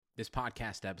This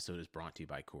podcast episode is brought to you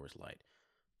by Coors Light.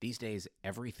 These days,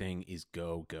 everything is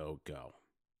go, go, go.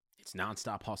 It's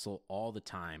nonstop hustle all the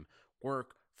time.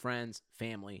 Work, friends,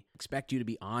 family expect you to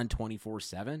be on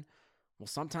 24/7. Well,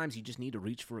 sometimes you just need to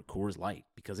reach for a Coors Light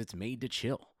because it's made to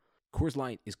chill. Coors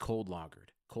Light is cold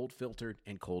lagered, cold filtered,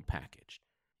 and cold packaged.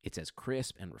 It's as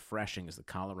crisp and refreshing as the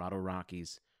Colorado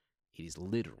Rockies. It is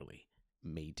literally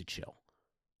made to chill.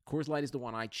 Coors Light is the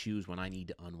one I choose when I need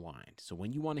to unwind. So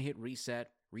when you want to hit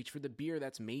reset, reach for the beer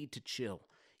that's made to chill.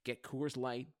 Get Coors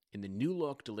Light in the new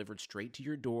look delivered straight to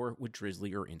your door with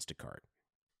Drizzly or Instacart.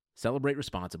 Celebrate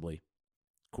responsibly.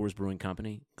 Coors Brewing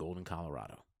Company, Golden,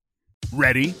 Colorado.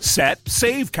 Ready, set,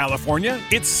 save, California.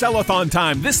 It's sell-a-thon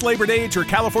time this Labor Day at your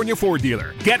California Ford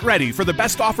dealer. Get ready for the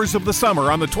best offers of the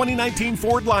summer on the 2019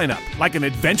 Ford lineup, like an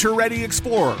adventure-ready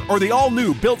Explorer or the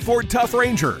all-new built Ford Tough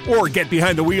Ranger. Or get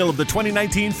behind the wheel of the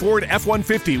 2019 Ford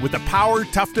F-150 with the power,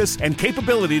 toughness, and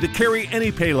capability to carry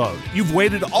any payload. You've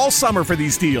waited all summer for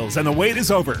these deals, and the wait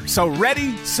is over. So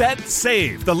ready, set,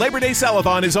 save. The Labor Day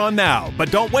sell-a-thon is on now.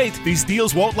 But don't wait. These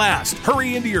deals won't last.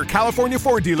 Hurry into your California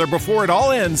Ford dealer before it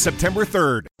all ends September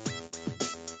 3rd.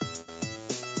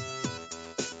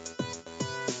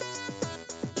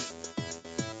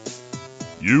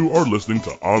 You are listening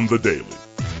to On the Daily,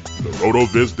 the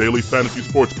RotoViz Daily Fantasy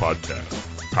Sports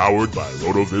Podcast, powered by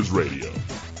RotoViz Radio.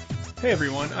 Hey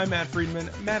everyone, I'm Matt Friedman,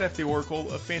 Matt F. the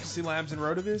Oracle of Fantasy Labs and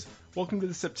RotoViz. Welcome to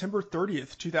the September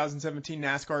 30th, 2017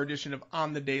 NASCAR edition of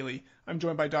On the Daily. I'm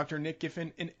joined by Dr. Nick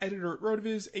Giffen, an editor at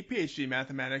RotoViz, a PhD in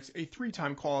mathematics, a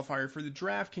three-time qualifier for the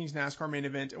DraftKings NASCAR main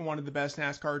event, and one of the best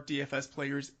NASCAR DFS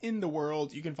players in the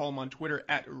world. You can follow him on Twitter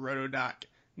at RotoDoc.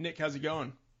 Nick, how's it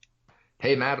going?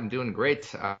 Hey Matt, I'm doing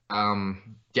great.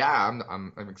 I'm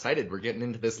excited. We're getting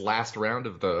into this last round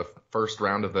of the first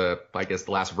round of the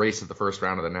last race of the first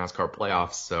round of the NASCAR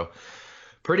playoffs. So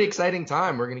pretty exciting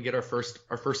time. We're gonna get our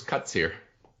first cuts here.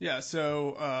 Yeah.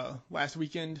 So last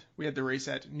weekend we had the race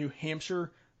at New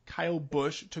Hampshire. Kyle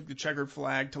Busch took the checkered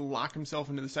flag to lock himself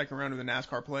into the second round of the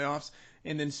NASCAR playoffs.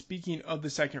 And then speaking of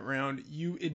the second round,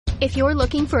 If you're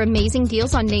looking for amazing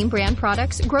deals on name brand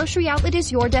products, Grocery Outlet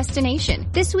is your destination.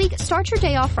 This week, start your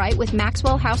day off right with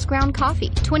Maxwell House Ground Coffee.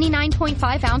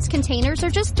 29.5-ounce containers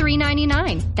are just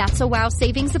 $3.99. That's a wow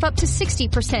savings of up to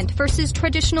 60% versus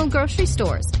traditional grocery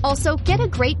stores. Also, get a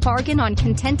great bargain on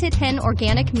Contented Hen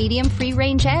Organic Medium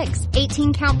Free-Range Eggs.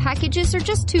 18-count packages are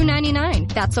just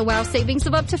 $2.99. That's a wow savings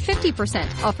of up to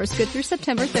 50%. Offers good through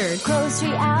September 3rd.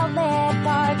 Grocery Outlet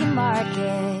Bargain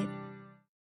Market.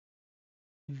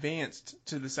 Advanced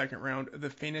to the second round of the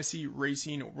Fantasy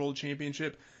Racing World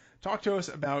Championship. Talk to us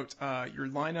about your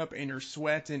lineup and your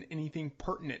sweat and anything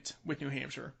pertinent with New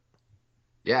Hampshire.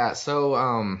 Yeah,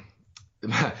 so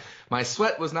my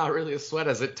sweat was not really a sweat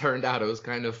as it turned out. It was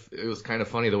kind of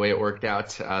funny the way it worked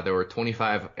out. There were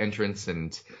 25 entrants,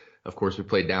 and of course we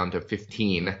played down to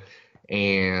 15.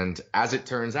 And as it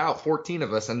turns out, 14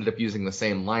 of us ended up using the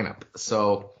same lineup.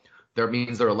 So that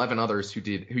means there are 11 others who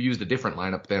used a different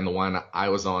lineup than the one I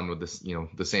was on with this,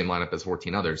 the same lineup as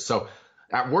 14 others. So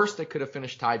at worst, I could have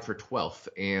finished tied for 12th.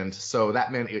 And so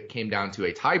that meant it came down to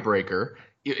a tiebreaker,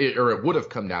 or it would have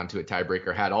come down to a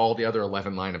tiebreaker had all the other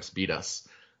 11 lineups beat us.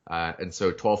 And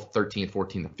so 12th, 13th,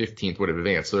 14th, and 15th would have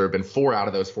advanced. So there have been 4 out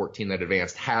of those 14 that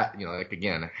advanced had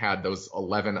those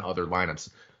 11 other lineups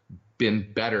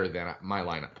been better than my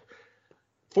lineup.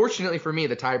 Fortunately for me,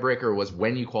 the tiebreaker was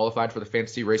when you qualified for the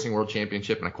Fantasy Racing World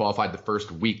Championship, and I qualified the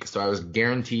first week, so I was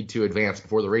guaranteed to advance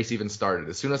before the race even started.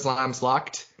 As soon as I was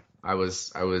locked, I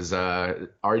was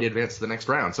already advanced to the next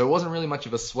round, so it wasn't really much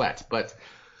of a sweat. But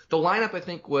the lineup, I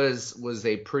think, was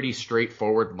a pretty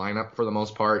straightforward lineup for the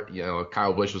most part.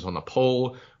 Kyle Busch was on the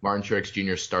pole, Martin Truex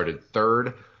Jr. started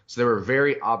third. So there were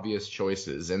very obvious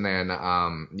choices. And then,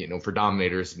 for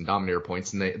dominators and dominator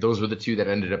points, and those were the two that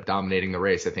ended up dominating the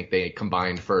race. I think they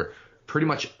combined for pretty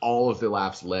much all of the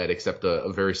laps led except a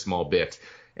very small bit.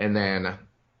 And then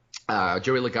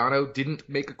Joey Logano didn't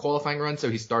make a qualifying run, so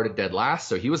he started dead last.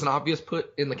 So he was an obvious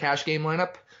put in the cash game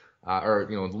lineup, the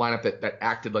lineup that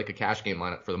acted like a cash game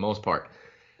lineup for the most part.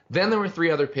 Then there were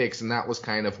 3 other picks, and that was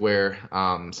kind of where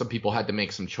some people had to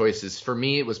make some choices. For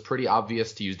me, it was pretty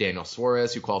obvious to use Daniel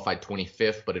Suarez, who qualified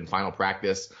 25th, but in final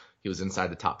practice, he was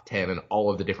inside the top 10 in all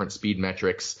of the different speed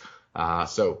metrics.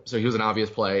 So he was an obvious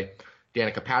play.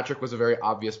 Danica Patrick was a very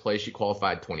obvious play. She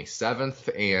qualified 27th,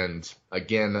 and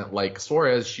again, like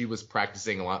Suarez, she was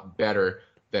practicing a lot better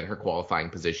than her qualifying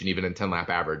position, even in 10-lap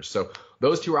average. So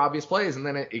those 2 were obvious plays, and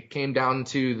then it came down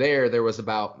to there was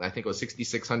about, I think it was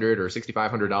 $6,600 or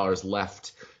 $6,500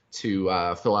 left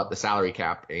to fill out the salary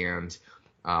cap, and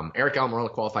Eric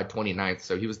Almirola qualified 29th,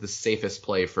 so he was the safest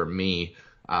play for me.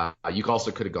 You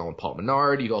also could have gone with Paul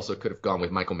Menard. You also could have gone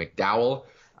with Michael McDowell.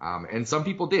 And some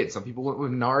people did. Some people went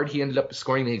with Menard. He ended up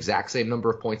scoring the exact same number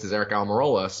of points as Eric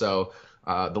Almirola. So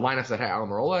the lineups that had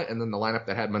Almirola and then the lineup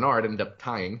that had Menard ended up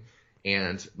tying.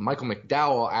 And Michael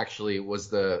McDowell actually was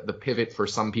the pivot for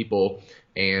some people,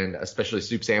 and especially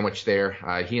Soup Sandwich there.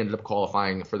 He ended up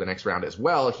qualifying for the next round as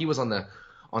well. He was on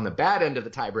the bad end of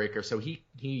the tiebreaker, so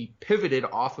he pivoted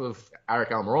off of Eric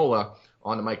Almirola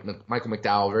onto Michael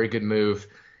McDowell. Very good move.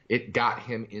 It got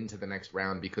him into the next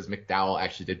round because McDowell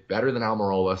actually did better than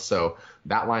Almirola, so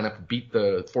that lineup beat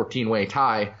the 14-way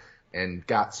tie and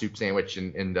got Soup Sandwich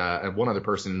and one other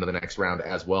person into the next round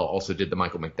as well. Also did the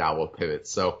Michael McDowell pivot.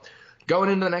 So going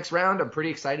into the next round, I'm pretty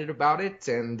excited about it,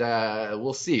 and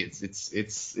we'll see.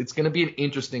 It's going to be an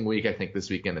interesting week, I think, this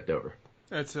weekend at Dover.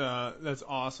 That's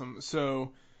awesome.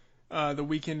 So the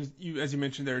weekend, as you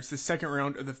mentioned there, it's the second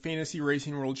round of the Fantasy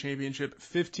Racing World Championship.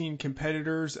 15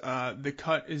 competitors. The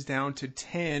cut is down to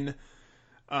 10.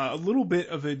 A little bit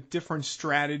of a different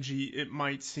strategy, it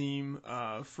might seem,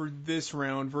 for this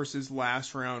round versus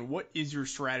last round. What is your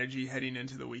strategy heading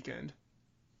into the weekend?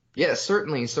 Yeah,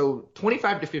 certainly. So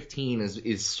 25 to 15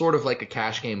 is sort of like a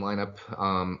cash game lineup.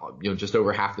 Just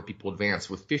over half the people advance.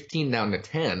 With 15 down to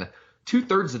 10,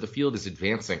 2/3 of the field is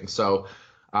advancing. So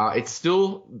it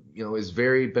still, is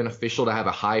very beneficial to have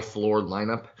a high floor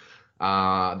lineup.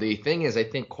 The thing is, I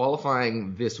think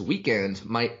qualifying this weekend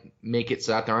might make it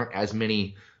so that there aren't as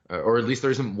many, or at least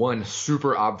there isn't one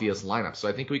super obvious lineup. So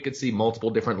I think we could see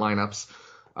multiple different lineups.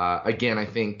 Again, I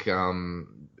think,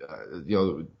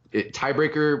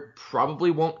 tiebreaker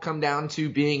probably won't come down to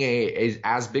being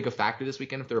as big a factor this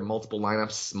weekend if there are multiple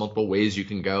lineups, multiple ways you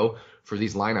can go for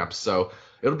these lineups. So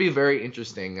it'll be very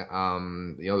interesting.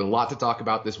 There's a lot to talk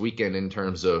about this weekend in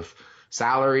terms of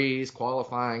salaries,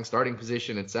 qualifying, starting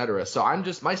position, etc. So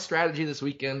my strategy this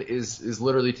weekend is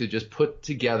literally to just put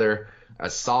together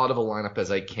as solid of a lineup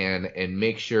as I can and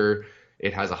make sure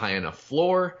it has a high enough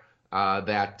floor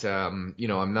that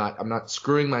I'm not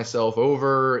screwing myself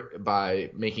over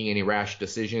by making any rash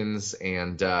decisions,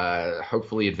 and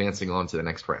hopefully advancing on to the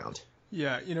next round.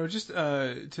 Yeah, just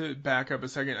to back up a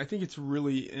second, I think it's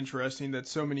really interesting that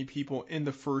so many people in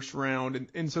the first round,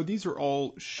 and so these are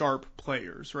all sharp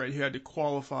players, right, who had to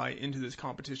qualify into this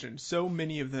competition. So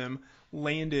many of them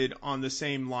landed on the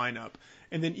same lineup.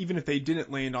 And then even if they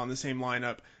didn't land on the same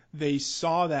lineup, they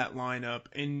saw that lineup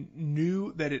and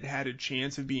knew that it had a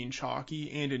chance of being chalky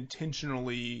and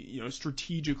intentionally,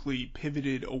 strategically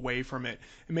pivoted away from it.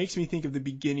 It makes me think of the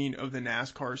beginning of the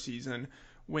NASCAR season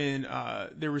when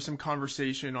there was some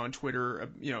conversation on Twitter,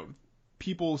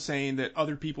 people saying that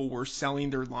other people were selling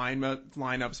their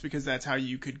lineups because that's how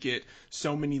you could get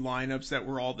so many lineups that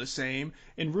were all the same.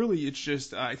 And really, it's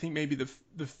just I think maybe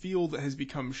the field has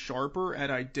become sharper at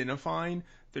identifying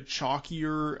the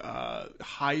chalkier,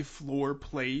 high floor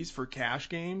plays for cash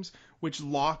games, which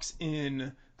locks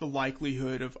in the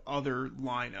likelihood of other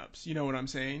lineups. You know what I'm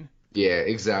saying? Yeah,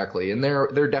 exactly. And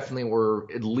there definitely were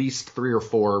at least 3 or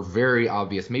 4 very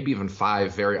obvious, maybe even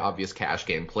 5 very obvious cash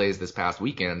game plays this past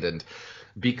weekend. And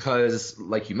because,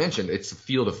 like you mentioned, it's a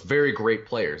field of very great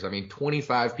players. I mean,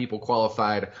 25 people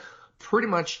qualified. Pretty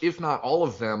much, if not all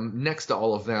of them, next to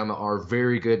all of them are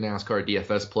very good NASCAR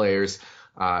DFS players.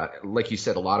 Like you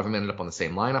said, a lot of them ended up on the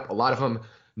same lineup. A lot of them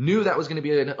knew that was going to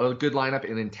be a good lineup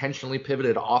and intentionally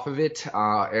pivoted off of it,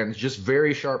 and just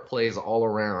very sharp plays all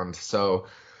around. So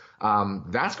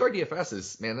NASCAR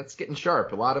DFS that's getting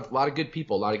sharp. A lot of good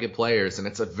people, a lot of good players, and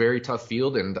it's a very tough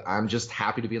field, and I'm just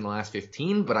happy to be in the last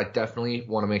 15, but I definitely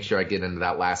want to make sure I get into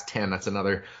that last 10. That's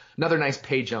another nice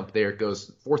pay jump there. It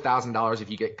goes $4,000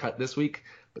 if you get cut this week,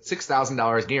 but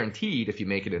 $6,000 guaranteed if you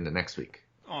make it into next week.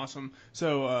 Awesome.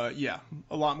 So, a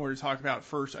lot more to talk about.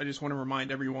 First, I just want to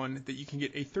remind everyone that you can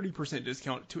get a 30%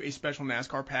 discount to a special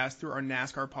NASCAR pass through our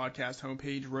NASCAR podcast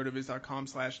homepage,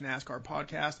 rotoviz.com/NASCAR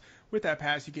podcast. With that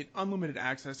pass, you get unlimited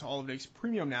access to all of Nick's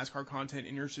premium NASCAR content,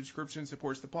 and your subscription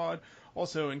supports the pod.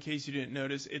 Also, in case you didn't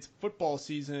notice, it's football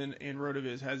season, and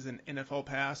RotoViz has an NFL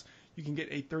pass. You can get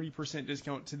a 30%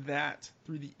 discount to that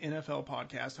through the NFL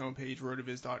podcast homepage,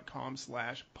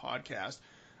 rotoviz.com/podcast.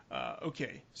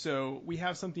 Okay, so we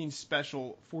have something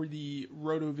special for the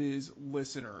RotoViz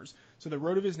listeners. So the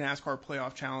RotoViz NASCAR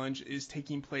Playoff Challenge is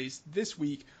taking place this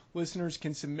week. Listeners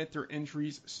can submit their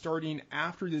entries starting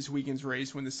after this weekend's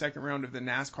race when the second round of the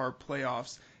NASCAR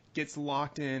playoffs gets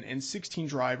locked in and 16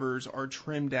 drivers are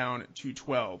trimmed down to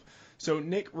 12. So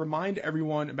Nick, remind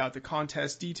everyone about the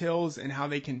contest details and how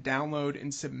they can download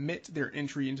and submit their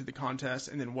entry into the contest,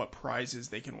 and then what prizes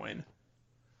they can win.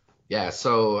 Yeah,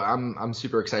 so I'm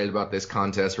super excited about this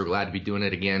contest. We're glad to be doing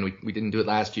it again. We didn't do it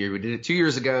last year. We did it 2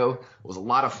 years ago. It was a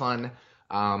lot of fun.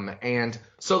 And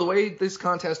so the way this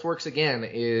contest works again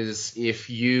is if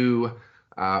you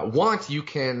want, you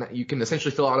can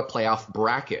essentially fill out a playoff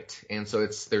bracket. And so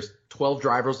there's 12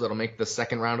 drivers that'll make the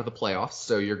second round of the playoffs.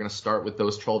 So you're going to start with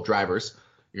those 12 drivers.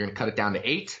 You're going to cut it down to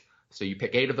 8. So you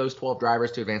pick 8 of those 12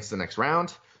 drivers to advance to the next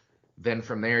round. Then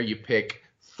from there, you pick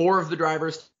 4 of the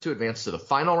drivers to advance to the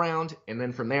final round. And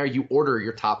then from there, you order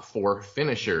your top 4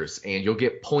 finishers. And you'll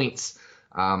get points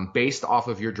based off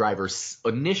of your driver's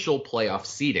initial playoff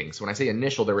seeding. So when I say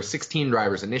initial, there were 16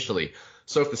 drivers initially.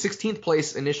 So if the 16th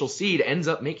place initial seed ends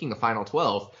up making the final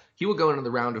 12, he will go into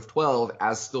the round of 12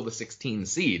 as still the 16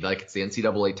 seed, like it's the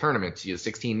NCAA tournament. The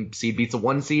 16 seed beats a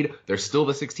 1 seed, they're still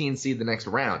the 16 seed the next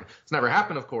round. It's never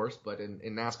happened, of course, but in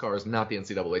NASCAR is not the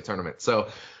NCAA tournament. So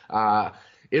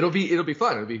it'll be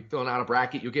fun. It'll be filling out a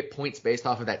bracket. You'll get points based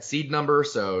off of that seed number.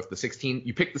 So if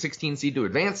you pick the 16 seed to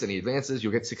advance and he advances,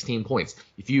 you'll get 16 points.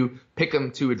 If you pick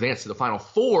him to advance to the final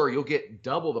 4, you'll get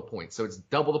double the points. So it's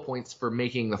double the points for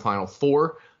making the final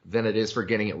 4 than it is for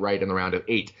getting it right in the round of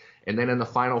 8. And then in the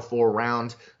final 4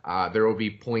 round, there will be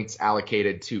points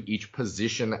allocated to each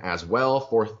position as well.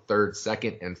 4th, 3rd,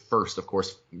 2nd, and 1st. Of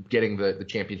course, getting the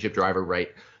championship driver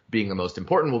right being the most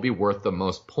important will be worth the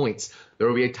most points. There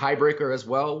will be a tiebreaker as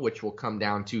well, which will come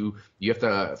down to you have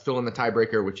to fill in the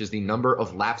tiebreaker, which is the number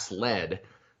of laps led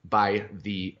by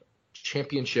the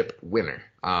championship winner.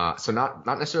 So not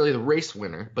necessarily the race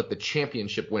winner, but the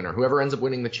championship winner. Whoever ends up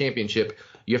winning the championship,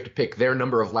 you have to pick their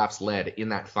number of laps led in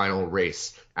that final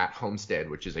race at Homestead,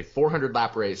 which is a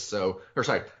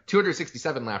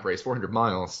 267 lap race, 400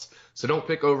 miles. So don't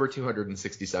pick over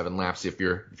 267 laps if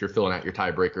you're filling out your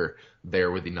tiebreaker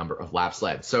there with the number of laps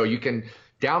led. So you can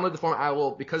download the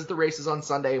form. Because the race is on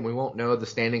Sunday and we won't know the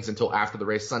standings until after the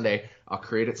race Sunday, I'll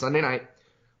create it Sunday night.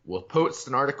 We'll post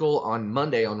an article on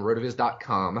Monday on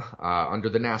rotoviz.com under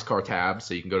the NASCAR tab,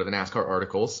 so you can go to the NASCAR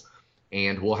articles,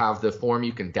 and we'll have the form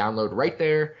you can download right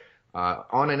there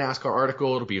on a NASCAR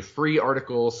article. It'll be a free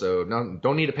article, so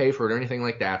don't need to pay for it or anything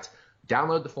like that.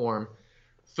 Download the form,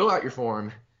 fill out your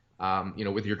form,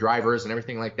 with your drivers and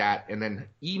everything like that, and then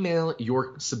email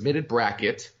your submitted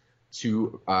bracket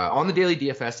to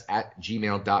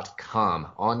onthedailydfs@gmail.com,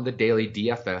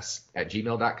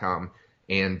 onthedailydfs@gmail.com.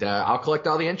 And I'll collect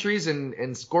all the entries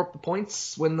and score up the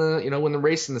points when the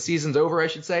race and the season's over, I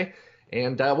should say.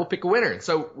 And we'll pick a winner.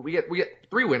 So we get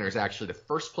 3 winners, actually. The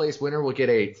first place winner will get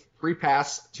a free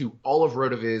pass to all of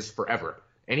RotoViz forever.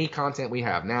 Any content we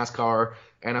have, NASCAR,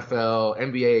 NFL,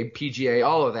 NBA, PGA,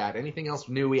 all of that. Anything else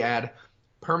new we add,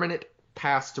 permanent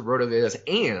pass to RotoViz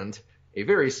and a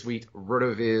very sweet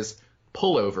RotoViz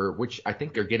pullover, which I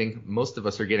think most of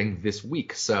us are getting this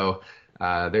week. So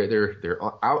they're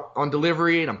out on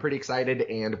delivery, and I'm pretty excited.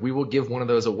 And we will give one of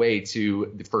those away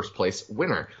to the first place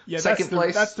winner. Yeah,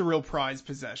 place, that's the real prize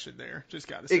possession there. Just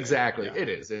gotta say. Exactly, yeah. It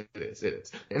is.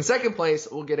 In second place,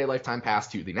 we'll get a lifetime pass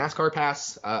to the NASCAR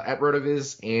Pass at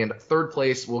RotoViz, and third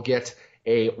place, we'll get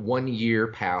a 1-year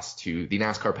pass to the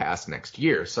NASCAR Pass next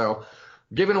year. So,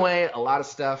 giving away a lot of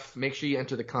stuff. Make sure you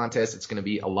enter the contest. It's going to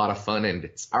be a lot of fun, and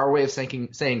it's our way of saying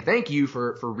thank you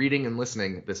for reading and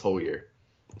listening this whole year.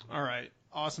 All right.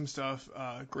 Awesome stuff.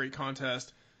 Great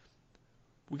contest.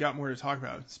 We got more to talk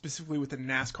about, specifically with the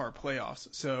NASCAR playoffs.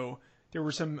 So there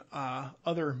were some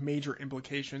other major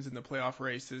implications in the playoff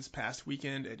race this past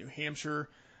weekend at New Hampshire.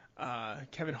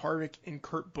 Kevin Harvick and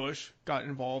Kurt Busch got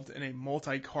involved in a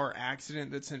multi-car accident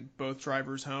that sent both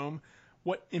drivers home.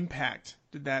 What impact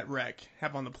did that wreck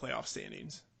have on the playoff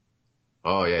standings?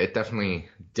 Oh, yeah, it definitely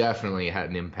had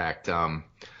an impact. Kevin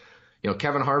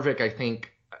Harvick, I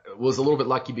think, was a little bit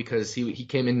lucky because he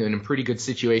came in a pretty good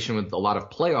situation with a lot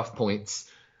of playoff points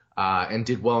and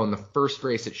did well in the first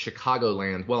race at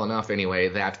Chicagoland, well enough anyway,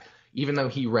 that even though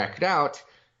he wrecked out,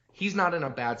 he's not in a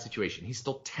bad situation. He's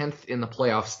still 10th in the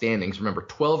playoff standings. Remember,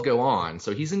 12 go on,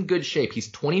 so he's in good shape. He's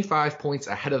 25 points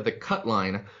ahead of the cut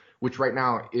line, which right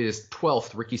now is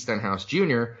 12th, Ricky Stenhouse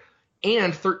Jr.,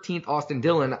 and 13th, Austin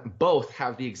Dillon. Both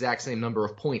have the exact same number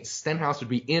of points. Stenhouse would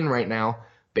be in right now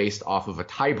based off of a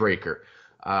tiebreaker.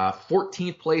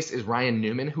 14th place is Ryan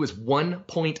Newman, who is 1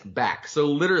 point back. So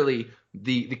literally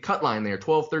the cut line there,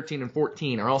 12, 13, and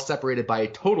 14 are all separated by a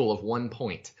total of 1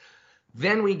 point.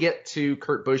 Then we get to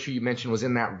Kurt Busch, who you mentioned was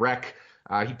in that wreck.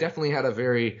 He definitely had a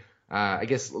very,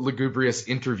 lugubrious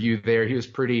interview there. He was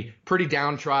pretty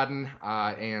downtrodden.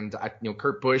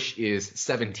 Kurt Busch is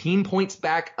 17 points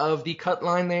back of the cut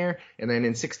line there. And then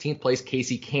in 16th place,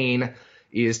 Casey Kane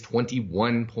is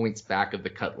 21 points back of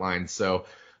the cut line. So,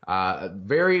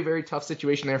 very, very tough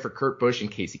situation there for Kurt Busch and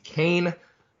Casey Kane.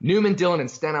 Newman, Dillon, and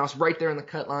Stenhouse right there in the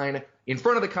cut line. In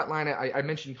front of the cut line, I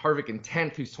mentioned Harvick in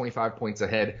 10th, who's 25 points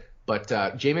ahead.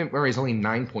 But Jamie McMurray is only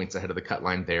 9 points ahead of the cut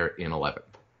line there in 11th.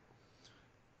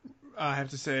 I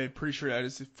have to say, pretty sure that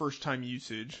is the first time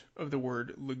usage of the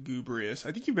word lugubrious.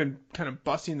 I think you've been kind of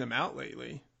busting them out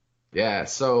lately. Yeah,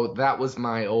 so that was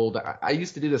my old. I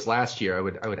used to do this last year. I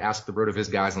would ask the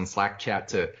RotoViz guys on Slack chat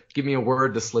to give me a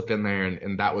word to slip in there,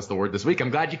 and that was the word this week. I'm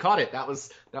glad you caught it. That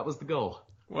was the goal.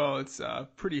 Well, it's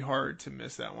pretty hard to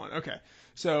miss that one. Okay,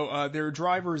 so there are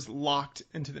drivers locked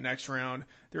into the next round.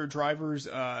 There are drivers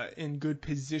in good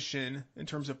position in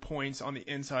terms of points on the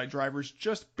inside, drivers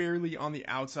just barely on the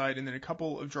outside, and then a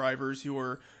couple of drivers who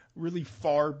are really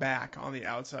far back on the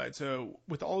outside. So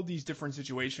with all of these different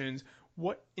situations,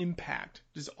 what impact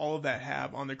does all of that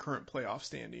have on the current playoff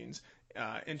standings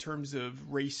in terms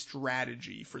of race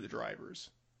strategy for the drivers?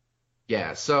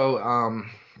 Yeah, so,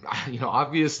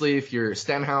 obviously if you're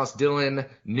Stenhouse, Dillon,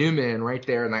 Newman right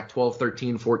there in that 12,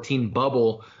 13, 14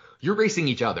 bubble, you're racing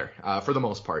each other for the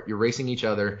most part. You're racing each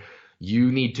other.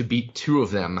 You need to beat two of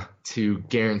them to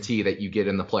guarantee that you get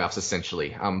in the playoffs,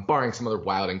 essentially, barring some other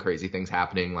wild and crazy things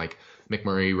happening like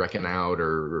McMurray wrecking out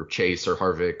or Chase or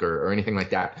Harvick or anything like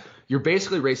that. You're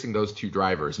basically racing those two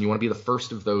drivers, and you want to be the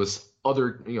first of those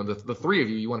other, the three of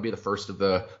you want to be the first of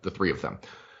the three of them.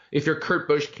 If you're Kurt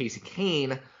Busch, Kasey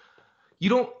Kahne, you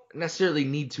don't necessarily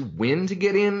need to win to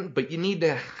get in, but you need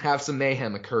to have some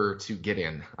mayhem occur to get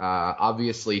in.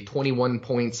 Obviously, 21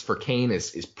 points for Kahne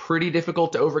is pretty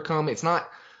difficult to overcome. It's not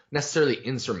necessarily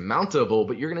insurmountable,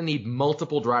 but you're going to need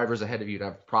multiple drivers ahead of you to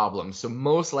have problems. So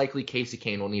most likely Kasey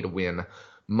Kahne will need a win.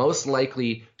 Most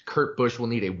likely Kurt Busch will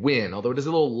need a win, although it is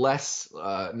a little less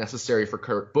necessary for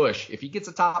Kurt Busch. If he gets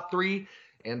a top three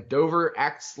and Dover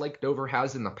acts like Dover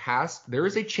has in the past, there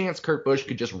is a chance Kurt Busch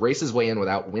could just race his way in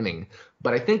without winning.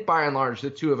 But I think by and large, the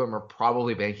two of them are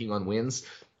probably banking on wins.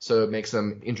 So it makes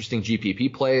them interesting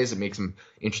GPP plays. It makes them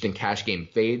interesting cash game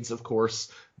fades, of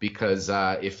course, because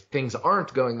if things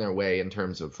aren't going their way in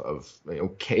terms of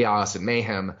chaos and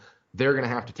mayhem, they're going to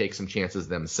have to take some chances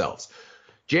themselves.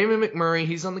 Jamie McMurray,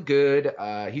 he's on the good.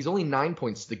 He's only 9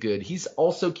 points to the good. He's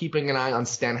also keeping an eye on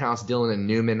Stenhouse, Dillon, and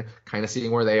Newman, kind of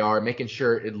seeing where they are, making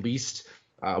sure at least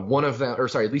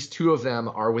at least two of them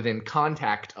are within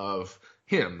contact of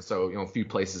him. So, a few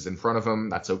places in front of him,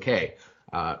 that's okay.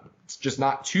 It's just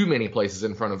not too many places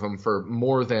in front of him for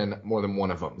more than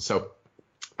one of them. So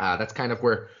that's kind of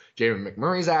where Jamie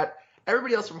McMurray's at.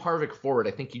 Everybody else from Harvick forward,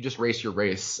 I think you just race your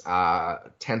race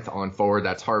 10th on forward.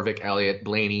 That's Harvick, Elliott,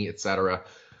 Blaney, etc.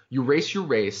 You race your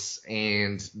race,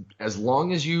 and as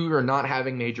long as you are not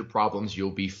having major problems, you'll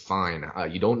be fine.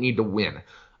 You don't need to win.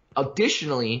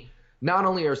 Additionally, not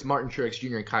only are Martin Truex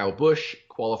Jr. and Kyle Busch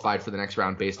qualified for the next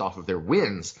round based off of their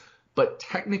wins, but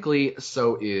technically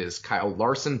so is Kyle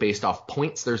Larson based off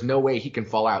points. There's no way he can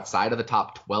fall outside of the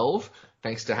top 12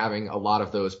 thanks to having a lot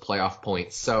of those playoff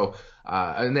points. So,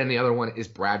 and then the other one is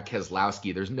Brad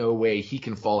Keselowski. There's no way he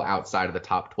can fall outside of the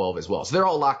top 12 as well. So they're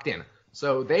all locked in.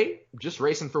 So they just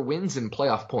racing for wins and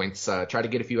playoff points, try to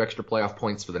get a few extra playoff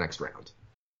points for the next round.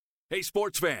 Hey,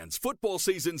 sports fans, football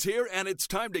season's here, and it's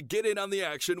time to get in on the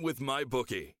action with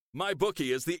MyBookie.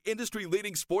 MyBookie is the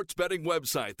industry-leading sports betting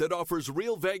website that offers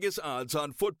real Vegas odds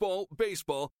on football,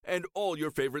 baseball, and all your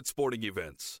favorite sporting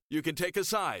events. You can take a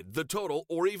side, the total,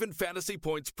 or even fantasy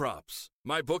points props.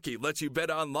 MyBookie lets you bet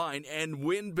online and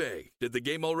win big. Did the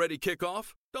game already kick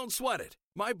off? Don't sweat it.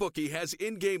 MyBookie has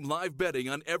in-game live betting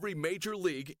on every major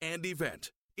league and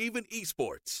event, even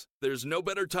esports. There's no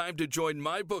better time to join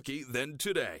MyBookie than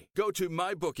today. Go to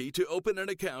MyBookie to open an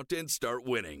account and start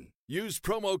winning. Use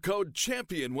promo code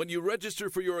CHAMPION when you register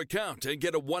for your account and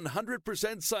get a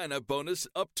 100% sign-up bonus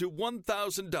up to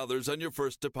 $1,000 on your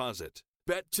first deposit.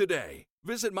 Bet today.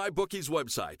 Visit MyBookie's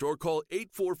website or call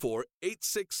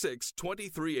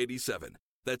 844-866-2387.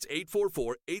 That's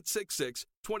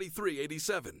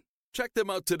 844-866-2387. Check them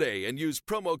out today and use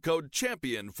promo code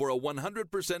CHAMPION for a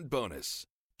 100% bonus.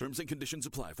 Terms and conditions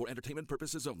apply for entertainment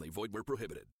purposes only. Void where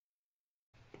prohibited.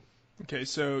 Okay,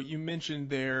 so you mentioned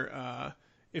there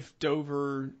if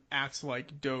Dover acts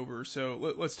like Dover.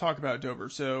 So let's talk about Dover.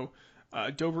 So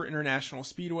Dover International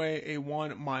Speedway, a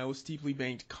 1 mile steeply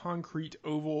banked concrete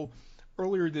oval.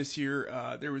 Earlier this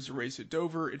year, there was a race at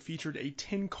Dover. It featured a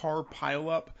 10-car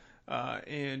pileup.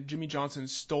 And Jimmy Johnson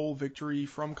stole victory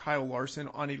from Kyle Larson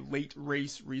on a late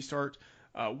race restart.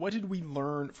 What did we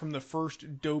learn from the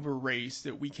first Dover race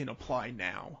that we can apply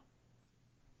now?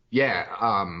 Yeah,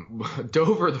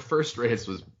 Dover, the first race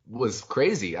was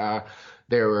crazy.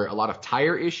 There were a lot of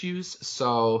tire issues,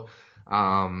 so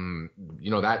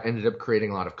that ended up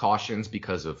creating a lot of cautions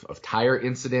because of tire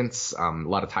incidents, a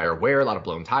lot of tire wear, a lot of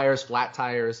blown tires, flat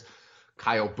tires.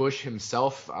 Kyle Busch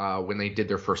himself, when they did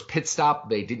their first pit stop,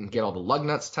 they didn't get all the lug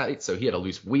nuts tight, so he had a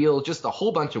loose wheel. Just a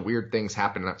whole bunch of weird things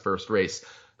happened in that first race.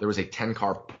 There was a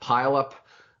 10-car pileup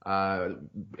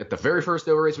at the very first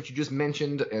Dover race, which you just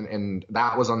mentioned, and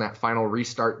that was on that final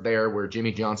restart there where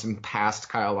Jimmy Johnson passed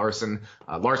Kyle Larson.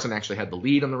 Larson actually had the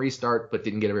lead on the restart, but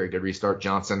didn't get a very good restart.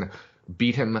 Johnson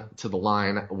beat him to the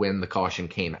line when the caution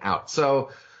came out.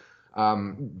 So,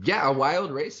 a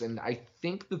wild race, and I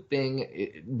think the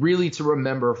thing really to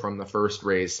remember from the first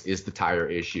race is the tire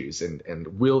issues,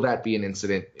 and will that be an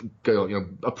incident,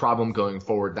 a problem going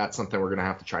forward? That's something we're going to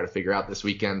have to try to figure out this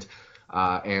weekend.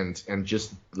 And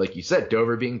just like you said,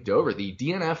 Dover being Dover, the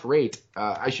DNF rate,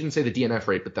 I shouldn't say the DNF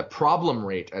rate, but the problem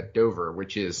rate at Dover,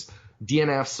 which is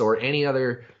DNFs or any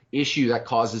other issue that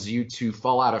causes you to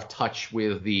fall out of touch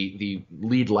with the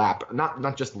lead lap,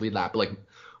 not just the lead lap, but like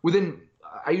within,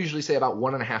 I usually say about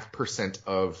 1.5%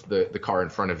 of the car in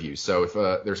front of you. So if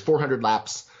there's 400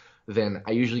 laps, then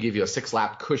I usually give you a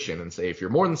 6-lap cushion and say if you're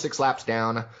more than 6 laps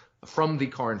down from the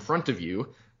car in front of you,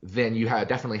 then you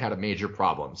definitely had a major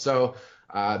problem. So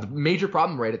the major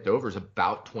problem rate at Dover is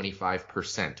about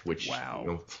 25%, which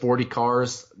 40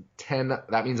 cars, 10,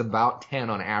 that means about 10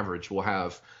 on average will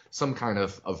have some kind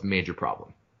of major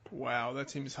problem. Wow, that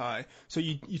seems high. So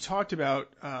you talked about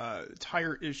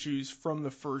tire issues from the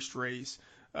first race.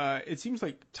 It seems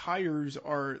like tires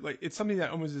are like, it's something that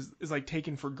almost is like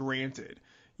taken for granted,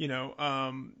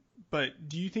 but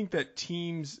do you think that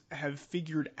teams have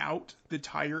figured out the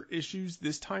tire issues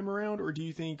this time around, or do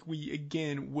you think we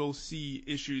again will see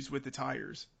issues with the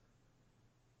tires?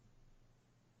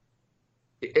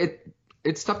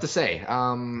 It's tough to say.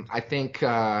 I think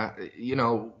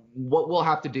what we'll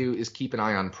have to do is keep an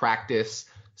eye on practice,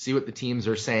 see what the teams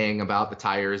are saying about the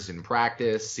tires in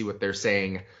practice, see what they're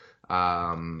saying,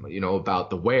 about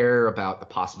the wear, about the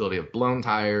possibility of blown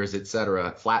tires,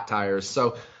 etc., flat tires.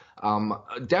 So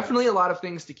definitely a lot of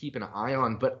things to keep an eye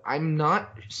on, but I'm not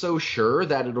so sure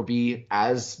that it'll be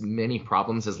as many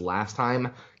problems as last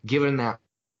time, given that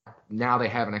now they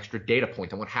have an extra data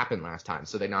point on what happened last time,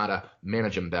 so they know how to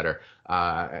manage them better.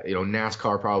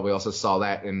 NASCAR probably also saw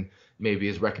that and maybe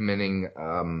is recommending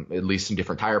at least some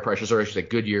different tire pressures, or I should say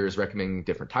Goodyear is recommending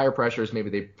different tire pressures. Maybe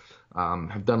they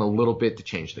have done a little bit to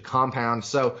change the compound.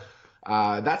 So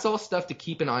that's all stuff to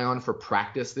keep an eye on for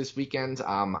practice this weekend.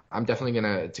 I'm definitely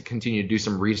going to continue to do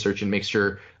some research and make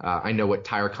sure I know what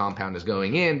tire compound is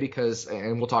going in,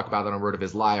 and we'll talk about that on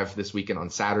RotoViz Live this weekend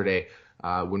on Saturday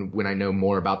when I know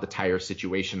more about the tire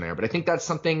situation there. But I think that's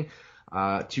something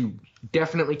to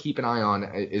definitely keep an eye on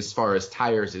as far as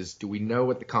tires is, do we know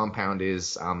what the compound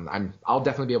is? I'll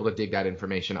definitely be able to dig that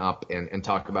information up and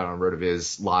talk about it on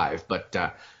RotoViz Live. But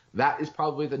that is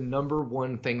probably the number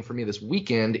one thing for me this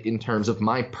weekend in terms of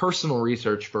my personal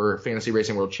research for Fantasy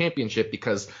Racing World Championship,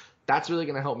 because that's really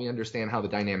going to help me understand how the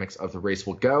dynamics of the race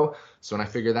will go. So when I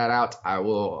figure that out, I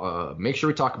will make sure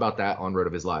we talk about that on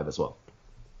RotoViz Live as well.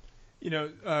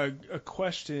 A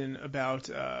question about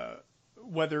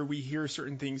whether we hear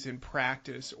certain things in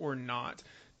practice or not.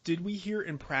 Did we hear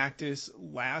in practice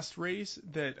last race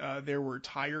that there were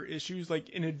tire issues? Like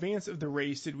in advance of the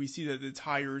race, did we see that the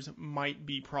tires might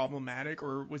be problematic,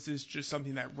 or was this just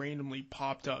something that randomly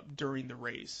popped up during the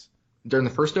race? During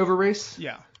the first Dover race?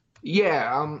 Yeah.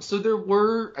 Yeah, so there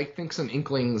were, I think, some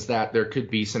inklings that there could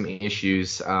be some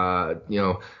issues.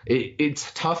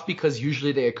 It's tough because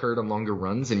usually they occurred on longer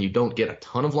runs, and you don't get a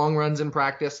ton of long runs in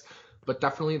practice. But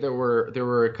definitely there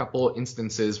were a couple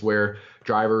instances where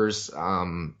drivers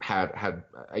had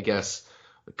I guess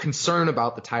concern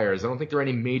about the tires. I don't think there were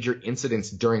any major incidents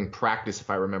during practice,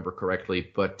 if I remember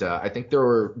correctly. But I think there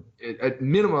were, at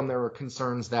minimum, there were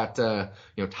concerns that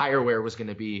tire wear was going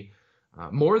to be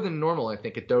more than normal, I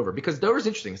think, at Dover, because Dover's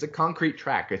interesting. It's a concrete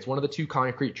track. It's one of the 2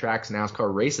 concrete tracks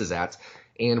NASCAR races at,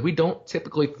 and we don't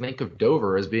typically think of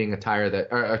Dover as being a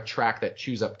track that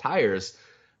chews up tires.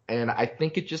 And I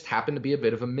think it just happened to be a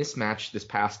bit of a mismatch this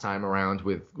past time around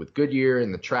with Goodyear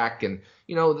and the track. And,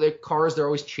 the cars, they're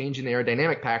always changing the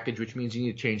aerodynamic package, which means you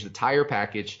need to change the tire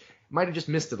package. Might have just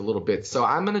missed it a little bit. So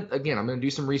I'm going to do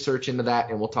some research into that,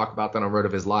 and we'll talk about that on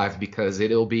RotoViz Live, because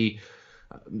it'll be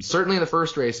certainly in the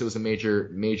first race, it was a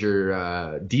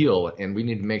major deal. And we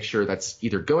need to make sure that's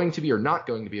either going to be or not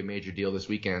going to be a major deal this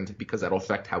weekend, because that'll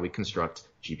affect how we construct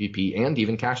GPP and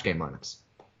even cash game lineups.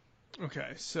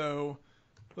 Okay, so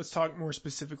let's talk more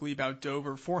specifically about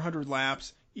Dover. 400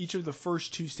 laps. Each of the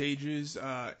first 2 stages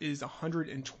is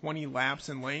 120 laps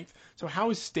in length. So how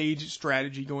is stage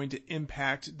strategy going to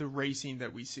impact the racing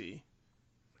that we see?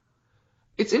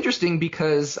 It's interesting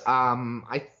because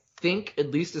I think,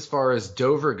 at least as far as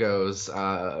Dover goes,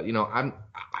 I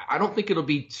don't think it'll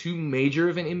be too major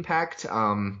of an impact.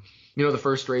 The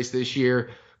first race this year,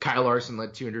 Kyle Larson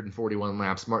led 241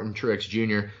 laps. Martin Truex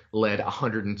Jr. led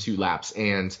 102 laps.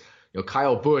 And,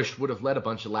 Kyle Busch would have led a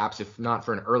bunch of laps if not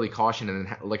for an early caution. And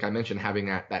then, like I mentioned, having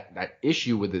that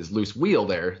issue with his loose wheel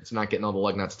there. It's not getting all the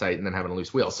lug nuts tight and then having a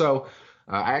loose wheel. So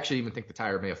I actually even think the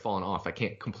tire may have fallen off. I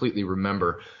can't completely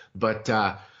remember. But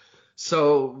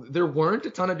so there weren't a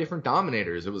ton of different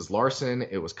dominators. It was Larson.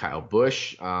 It was Kyle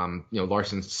Busch.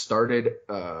 Larson started,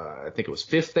 I think it was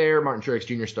 5th there. Martin Truex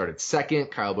Jr. started 2nd.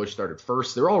 Kyle Busch started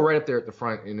 1st. They're all right up there at the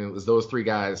front, and it was those 3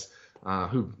 guys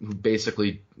who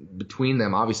basically, between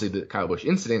them, obviously the Kyle Busch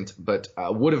incident, but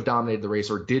would have dominated the race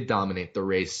or did dominate the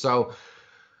race. So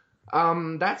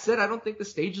that said, I don't think the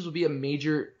stages will be a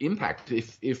major impact.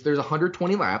 If there's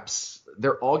 120 laps,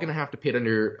 they're all going to have to pit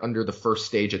under the first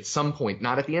stage at some point,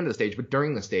 not at the end of the stage, but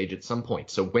during the stage at some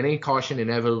point. So when a caution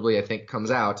inevitably, I think,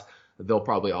 comes out, they'll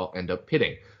probably all end up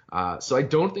pitting. So I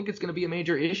don't think it's going to be a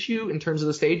major issue in terms of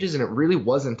the stages, and it really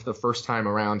wasn't the first time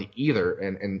around either.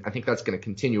 And I think that's going to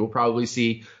continue. We'll probably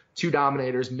see 2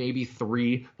 dominators, maybe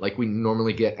 3, like we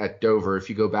normally get at Dover. If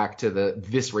you go back to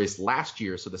this race last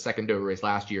year, so the second Dover race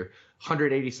last year,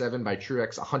 187 by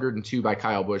Truex, 102 by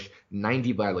Kyle Busch,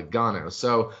 90 by Logano.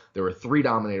 So there were 3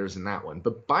 dominators in that one.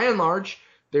 But by and large,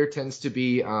 there tends to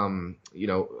be, sorry,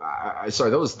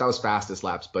 that was fastest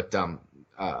laps, but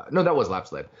no, that was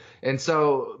laps led. And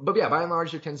so, but yeah, by and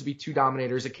large, there tends to be 2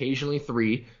 dominators, occasionally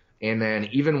 3. And then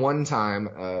even one time,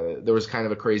 there was kind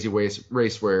of a crazy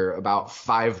race where about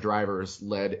 5 drivers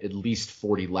led at least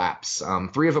 40 laps.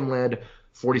 3 of them led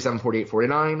 47, 48,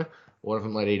 49. One of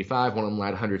them led 85. One of them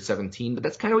led 117. But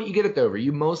that's kind of what you get at Dover.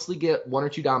 You mostly get 1 or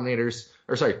 2 dominators,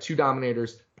 2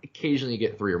 dominators. Occasionally you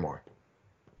get 3 or more.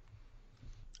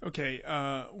 Okay,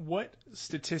 what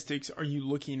statistics are you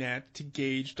looking at to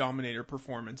gauge dominator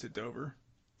performance at Dover?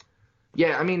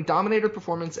 Yeah, I mean, dominator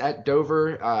performance at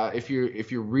Dover, if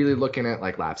you're really looking at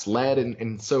like laps led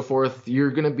and so forth,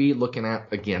 you're going to be looking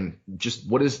at, again, just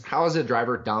how is a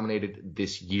driver dominated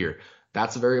this year?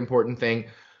 That's a very important thing.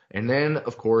 And then,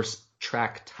 of course,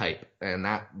 track type. And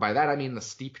by that I mean the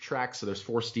steep tracks. So there's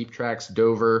 4 steep tracks: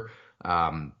 Dover,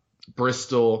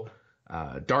 Bristol,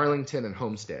 Darlington, and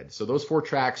Homestead. So those 4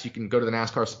 tracks, you can go to the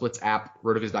NASCAR Splits app,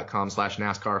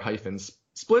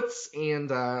 rotoviz.com/NASCAR-Splits,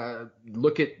 and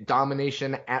look at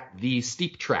domination at the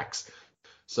steep tracks.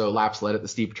 So laps led at the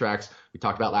steep tracks. We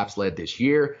talked about laps led this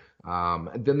year.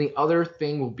 Then the other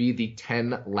thing will be the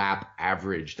 10-lap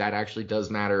average. That actually does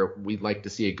matter. We'd like to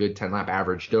see a good 10-lap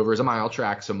average. Dover is a mile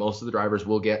track, so most of the drivers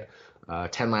will get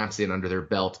 10 laps in under their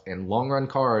belt, and long-run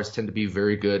cars tend to be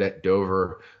very good at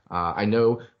Dover. I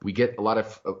know we get a lot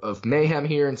of mayhem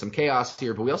here and some chaos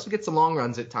here, but we also get some long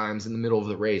runs at times in the middle of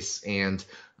the race. And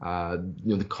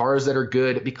the cars that are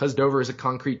good, because Dover is a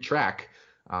concrete track,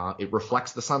 it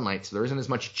reflects the sunlight, so there isn't as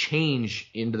much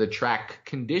change into the track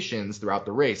conditions throughout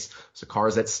the race. So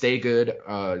cars that stay good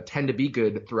tend to be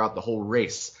good throughout the whole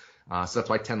race. So that's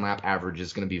why 10-lap average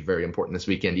is going to be very important this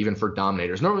weekend, even for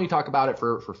dominators. Normally we talk about it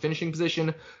for finishing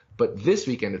position, but this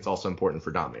weekend it's also important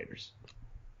for dominators.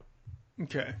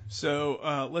 Okay,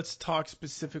 so let's talk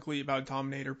specifically about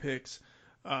dominator picks.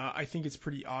 I think it's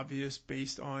pretty obvious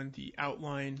based on the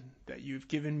outline that you've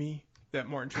given me that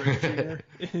Martin Truex Jr.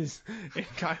 and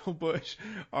Kyle Busch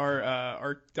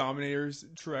are dominators.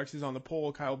 Truex is on the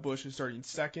pole. Kyle Busch is starting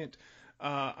 2nd.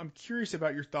 I'm curious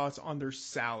about your thoughts on their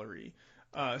salary.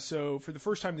 So for the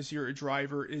first time this year, a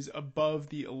driver is above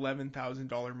the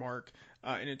 $11,000 mark.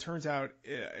 And it turns out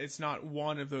it's not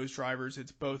one of those drivers,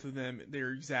 it's both of them.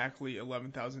 They're exactly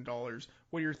 $11,000.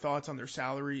 What are your thoughts on their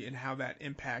salary and how that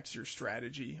impacts your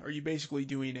strategy? Are you basically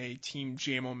doing a Team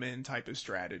Jam-O-Men type of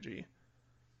strategy?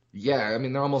 Yeah, I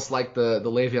mean, they're almost like the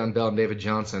Le'Veon Bell and David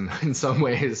Johnson in some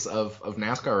ways of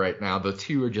NASCAR right now. The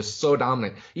 2 are just so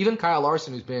dominant. Even Kyle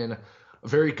Larson, who's been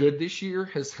very good this year,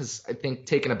 has I think,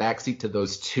 taken a backseat to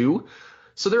those 2.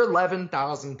 So they're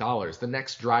 $11,000. The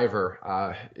next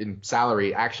driver in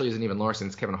salary actually isn't even Larson.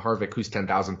 It's Kevin Harvick, who's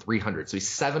 $10,300. So he's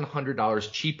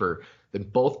 $700 cheaper than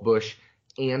both Busch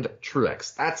and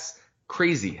Truex. That's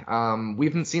crazy. We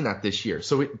haven't seen that this year.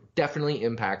 So it definitely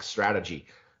impacts strategy.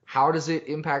 How does it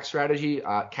impact strategy?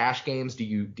 Cash games, do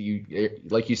you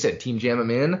like you said, Team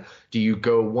Jam-O-Men? Do you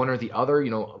go one or the other?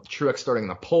 Truex starting on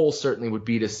the pole certainly would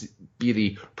be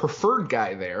the preferred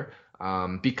guy there.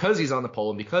 Because he's on the pole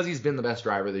and because he's been the best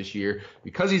driver this year,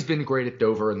 because he's been great at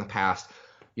Dover in the past,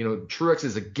 Truex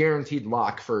is a guaranteed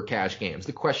lock for cash games.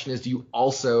 The question is, do you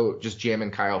also just jam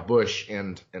in Kyle Busch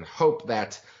and hope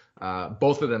that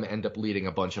both of them end up leading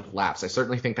a bunch of laps? I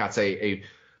certainly think that's a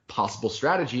possible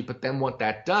strategy. But then what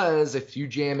that does, if you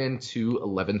jam into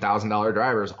 $11,000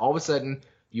 drivers, all of a sudden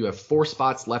you have 4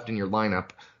 spots left in your lineup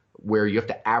where you have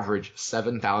to average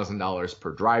 $7,000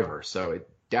 per driver. So it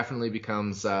definitely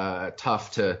becomes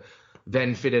tough to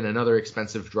then fit in another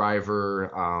expensive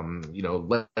driver.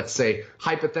 Let's say,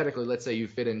 hypothetically, let's say you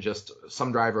fit in just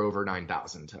some driver over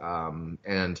 9,000.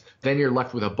 And then you're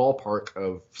left with a ballpark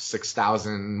of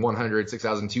 6,100,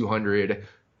 6,200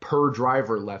 per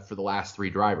driver left for the last 3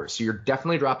 drivers. So you're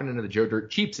definitely dropping into the Joe Dirt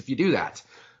cheaps if you do that.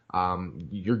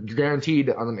 You're guaranteed,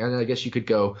 and I guess you could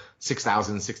go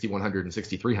 6,000, 6,100, and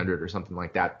 6,300 or something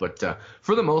like that. But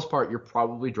for the most part, you're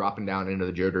probably dropping down into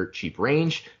the Joe Dirt cheap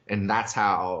range, and that's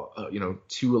how $2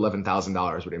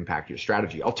 $11,000 would impact your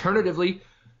strategy. Alternatively,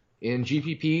 in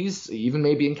GPPs, even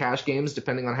maybe in cash games,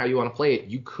 depending on how you want to play it,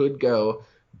 you could go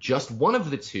just one of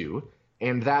the two,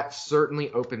 and that certainly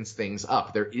opens things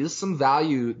up. There is some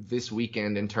value this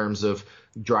weekend in terms of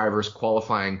drivers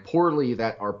qualifying poorly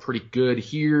that are pretty good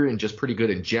here and just pretty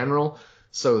good in general.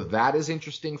 So that is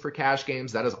interesting for cash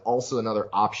games. That is also another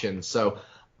option. So,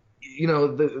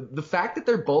 the fact that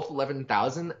they're both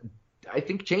 11,000, I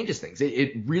think changes things.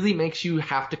 It really makes you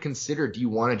have to consider, do you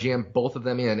want to jam both of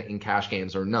them in cash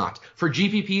games or not? For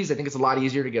GPPs, I think it's a lot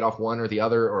easier to get off one or the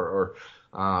other,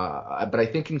 but I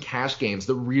think in cash games,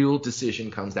 the real decision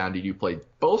comes down to, do you play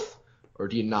both or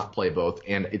do you not play both?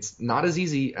 And it's not as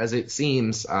easy as it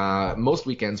seems most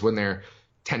weekends when they're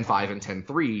 10-5 and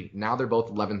 10-3. Now they're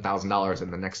both $11,000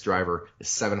 and the next driver is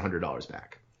 $700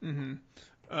 back. Mm-hmm.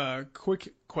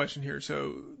 Quick question here.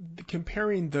 So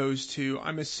comparing those two,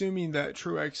 I'm assuming that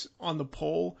Truex on the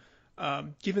pole,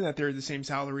 given that they're the same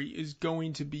salary, is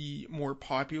going to be more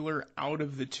popular out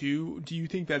of the two. Do you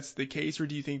think that's the case, or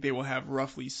do you think they will have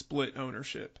roughly split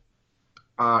ownership?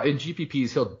 In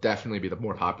GPPs, he'll definitely be the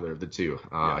more popular of the two.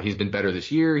 He's been better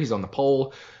this year. He's on the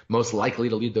pole, most likely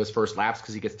to lead those first laps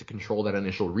because he gets to control that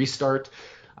initial restart.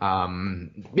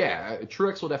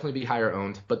 Truex will definitely be higher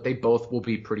owned, but they both will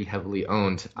be pretty heavily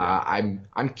owned.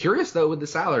 I'm curious though with the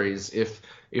salaries if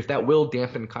that will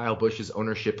dampen Kyle Busch's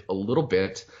ownership a little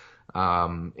bit.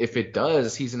 If it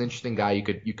does, he's an interesting guy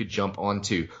you could jump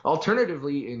onto.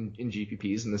 Alternatively, in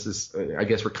GPPs, and this is, I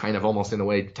guess we're kind of almost in a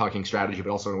way talking strategy, but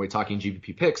also in a way talking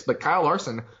GPP picks, but Kyle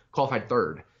Larson qualified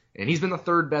third, and he's been the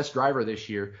third best driver this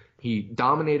year. He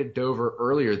dominated Dover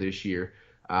earlier this year.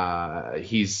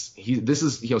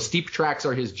 Steep tracks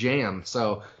are his jam,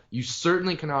 so you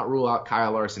certainly cannot rule out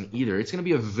Kyle Larson either. It's going to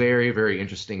be a very, very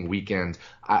interesting weekend.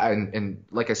 And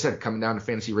like I said, coming down to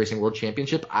Fantasy Racing World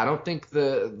Championship, I don't think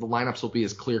the lineups will be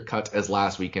as clear-cut as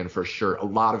last weekend for sure. A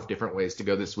lot of different ways to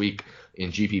go this week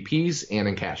in GPPs and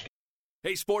in cash.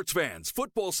 Hey, sports fans,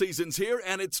 football season's here,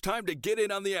 and it's time to get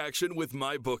in on the action with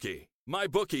MyBookie.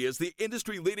 MyBookie is the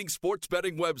industry-leading sports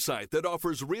betting website that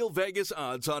offers real Vegas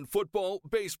odds on football,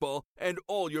 baseball, and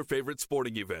all your favorite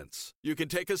sporting events. You can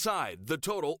take a side, the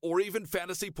total, or even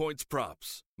fantasy points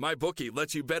props. MyBookie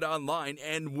lets you bet online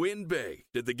and win big.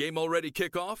 Did the game already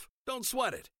kick off? Don't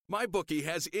sweat it. MyBookie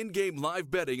has in-game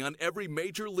live betting on every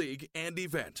major league and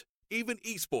event, even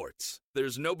esports.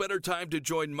 There's no better time to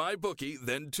join MyBookie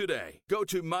than today. Go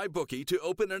to MyBookie to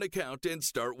open an account and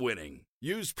start winning.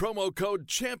 Use promo code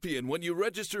CHAMPION when you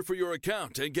register for your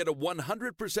account and get a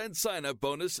 100% sign-up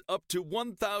bonus up to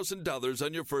 $1,000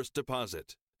 on your first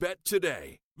deposit. Bet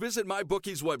today. Visit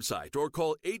MyBookie's website or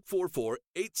call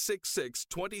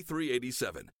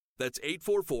 844-866-2387. That's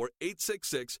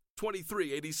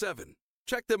 844-866-2387.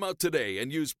 Check them out today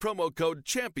and use promo code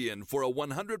CHAMPION for a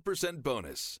 100%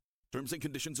 bonus. Terms and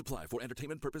conditions apply for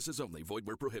entertainment purposes only. Void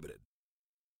where prohibited.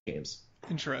 Games.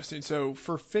 Interesting. So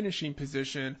for finishing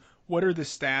position, what are the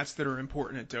stats that are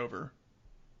important at Dover?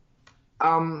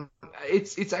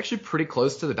 It's actually pretty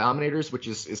close to the Dominators, which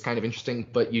is kind of interesting,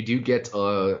 but you do get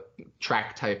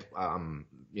track type,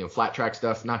 flat track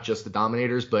stuff, not just the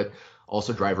Dominators, but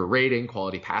also driver rating,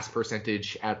 quality pass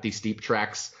percentage at the steep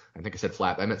tracks. I think I said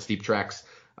flat, I meant steep tracks.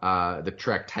 The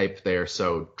track type there.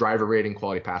 So driver rating,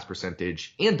 quality pass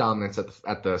percentage, and dominance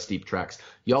at the steep tracks.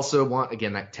 You also want,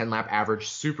 again, that 10-lap average,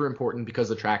 super important because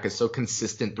the track is so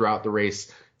consistent throughout the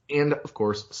race. And, of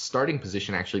course, starting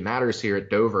position actually matters here at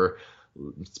Dover.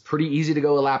 It's pretty easy to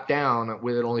go a lap down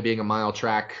with it only being a mile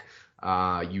track.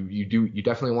 You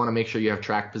definitely want to make sure you have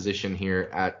track position here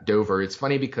at Dover. It's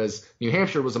funny because New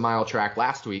Hampshire was a mile track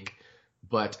last week,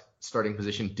 but starting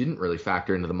position didn't really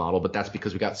factor into the model, but that's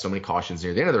because we got so many cautions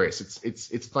near the end of the race.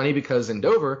 It's funny because in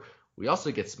Dover, we also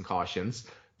get some cautions,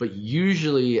 but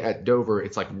usually at Dover,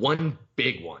 it's like one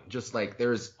big one. Just like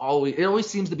it always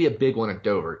seems to be a big one at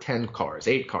Dover, 10 cars,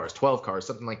 8 cars, 12 cars,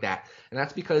 something like that. And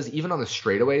that's because even on the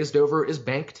straightaways, Dover is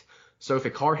banked. So if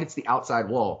a car hits the outside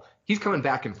wall, he's coming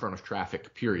back in front of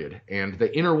traffic, period. And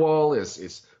the inner wall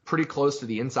is pretty close to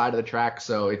the inside of the track,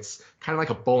 so it's kind of like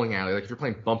a bowling alley. Like if you're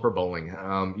playing bumper bowling,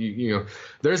 you know,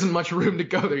 there isn't much room to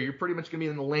go there. You're pretty much going to be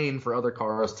in the lane for other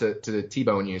cars to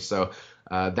T-bone you. So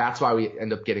that's why we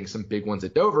end up getting some big ones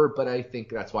at Dover, but I think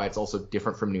that's why it's also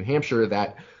different from New Hampshire,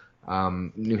 that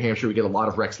New Hampshire we get a lot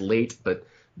of wrecks late, but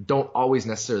don't always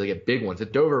necessarily get big ones.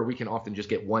 At Dover, we can often just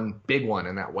get one big one,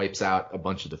 and that wipes out a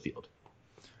bunch of the field.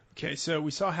 Okay, so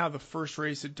we saw how the first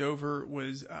race at Dover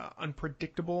was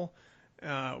unpredictable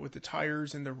with the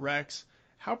tires and the wrecks.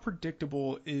 How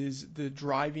predictable is the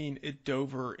driving at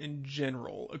Dover in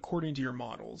general, according to your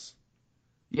models?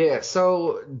 Yeah,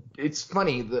 so it's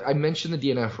funny. I mentioned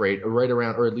the DNF rate right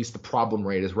around, or at least the problem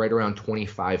rate is right around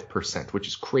 25%, which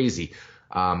is crazy.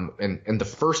 And the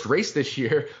first race this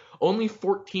year, only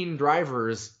 14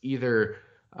 drivers either,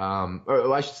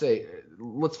 or I should say,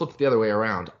 let's flip it the other way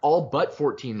around. All but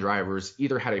 14 drivers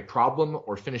either had a problem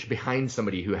or finished behind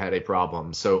somebody who had a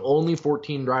problem. So only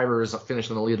 14 drivers finished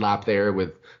on the lead lap there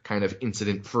with kind of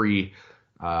incident-free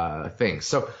things.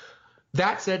 So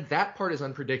that said, that part is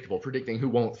unpredictable, predicting who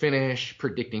won't finish,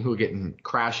 predicting who will get in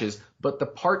crashes. But the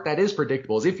part that is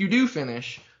predictable is if you do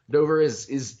finish, Dover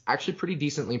is actually pretty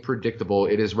decently predictable.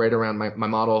 It is right around my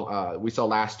model. We saw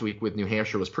last week with New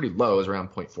Hampshire was pretty low. It was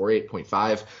around 0.48,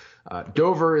 0.5.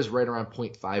 Dover is right around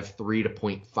 0.53 to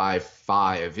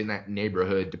 0.55 in that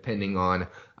neighborhood, depending on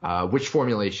which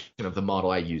formulation of the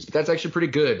model I use. But that's actually pretty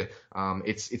good.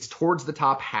 It's towards the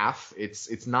top half.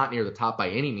 It's not near the top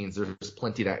by any means. There's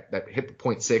plenty that hit the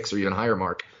 0.6 or even higher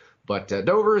mark. But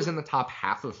Dover is in the top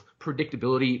half of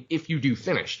predictability if you do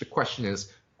finish. The question is,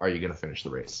 are you going to finish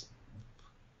the race?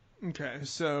 Okay,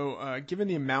 so given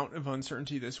the amount of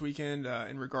uncertainty this weekend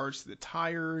in regards to the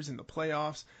tires and the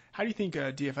playoffs, how do you think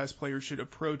DFS players should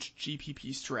approach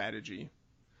GPP strategy?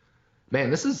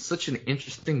 Man, this is such an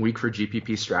interesting week for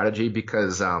GPP strategy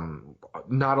because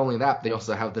not only that, they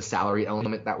also have the salary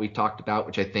element that we talked about,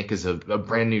 which I think is a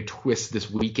brand new twist this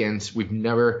weekend. We've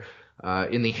never,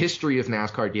 in the history of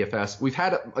NASCAR DFS, we've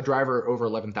had a driver over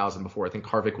 11,000 before. I think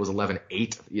Harvick was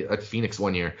 11.8 at Phoenix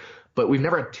one year. But we've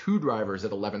never had two drivers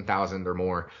at 11,000 or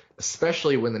more,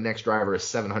 especially when the next driver is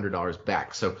 $700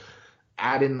 back. So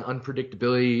add in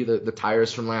unpredictability, the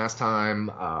tires from last time,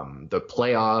 the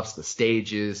playoffs, the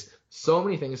stages. So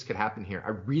many things could happen here.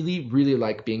 I really, really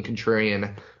like being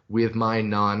contrarian with my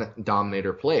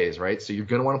non-dominator plays, right? So you're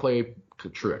going to want to play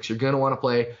Truex. You're going to want to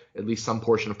play at least some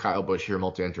portion of Kyle Busch here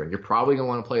multi-entering. You're probably going to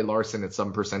want to play Larson at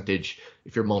some percentage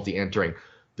if you're multi-entering.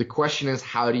 The question is,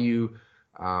 how do you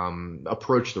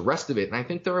approach the rest of it? And I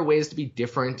think there are ways to be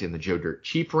different in the Joe Dirt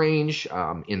cheap range,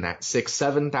 in that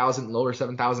 $7,000, lower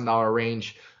 $7,000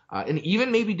 range, and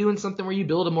even maybe doing something where you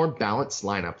build a more balanced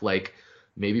lineup, like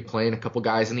maybe playing a couple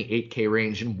guys in the 8K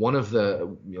range and one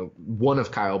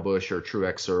of Kyle Busch or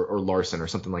Truex or Larson or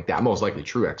something like that. Most likely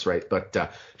Truex, right? But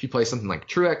if you play something like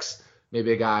Truex,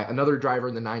 maybe another driver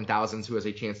in the 9,000s who has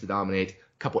a chance to dominate,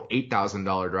 couple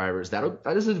 $8,000 drivers. That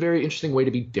is a very interesting way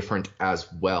to be different as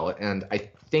well. And I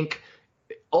think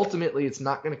ultimately it's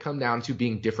not going to come down to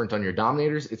being different on your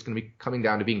dominators. It's going to be coming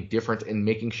down to being different and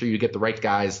making sure you get the right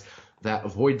guys that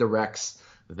avoid the wrecks.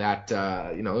 That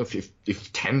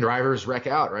if 10 drivers wreck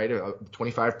out, right, a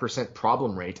 25%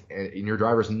 problem rate, and your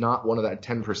driver's not one of that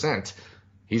 10%,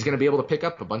 he's going to be able to pick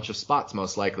up a bunch of spots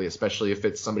most likely, especially if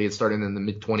it's somebody that's starting in the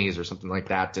mid-20s or something like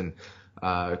that. And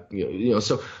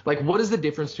so like, what is the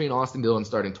difference between Austin Dillon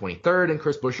starting 23rd and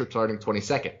Chris Buescher starting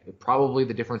 22nd? Probably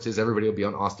the difference is everybody will be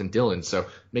on Austin Dillon, so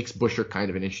makes Buescher kind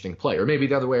of an interesting play. Or maybe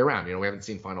the other way around. We haven't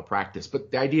seen final practice, but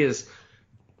the idea is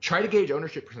try to gauge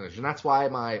ownership percentage, and that's why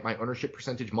my ownership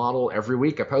percentage model every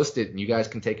week I post it, and you guys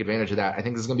can take advantage of that. I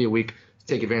think this is going to be a week to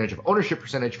take advantage of ownership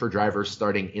percentage for drivers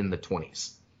starting in the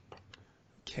 20s.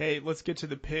 Okay, let's get to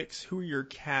the picks. Who are your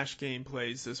cash game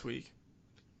plays this week?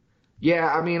 Yeah,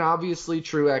 I mean, obviously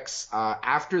Truex.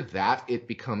 After that, it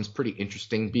becomes pretty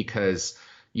interesting because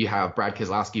you have Brad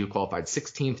Keselowski, who qualified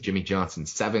 16th, Jimmy Johnson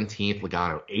 17th,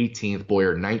 Logano 18th,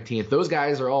 Bowyer 19th. Those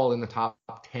guys are all in the top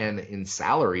 10 in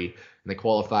salary, and they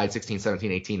qualified 16,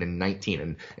 17, 18, and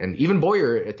 19. And even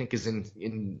Bowyer, I think, is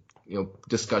in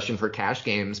discussion for cash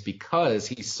games because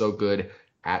he's so good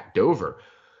at Dover.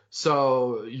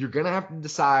 So you're going to have to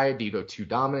decide, do you go two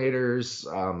dominators,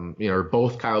 or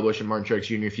both Kyle Busch and Martin Truex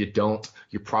Jr.? If you don't,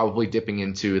 you're probably dipping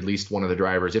into at least one of the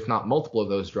drivers, if not multiple of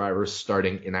those drivers,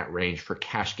 starting in that range for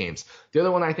cash games. The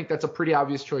other one, I think that's a pretty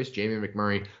obvious choice, Jamie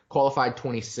McMurray, qualified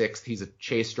 26th. He's a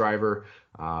chase driver,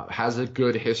 has a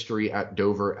good history at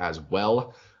Dover as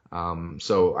well.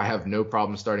 So I have no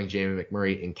problem starting Jamie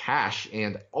McMurray in cash.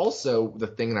 And also the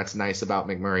thing that's nice about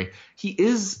McMurray, he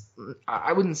is,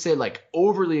 I wouldn't say like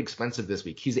overly expensive this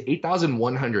week. He's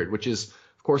 $8,100, which is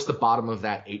of course the bottom of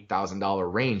that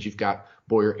 $8,000 range. You've got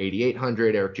Boyer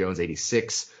 $8,800, Eric Jones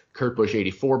 $86, Kurt Busch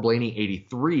 $84, Blaney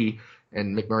 $83,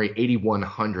 and McMurray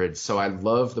 $8,100. So I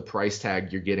love the price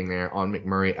tag you're getting there on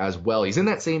McMurray as well. He's in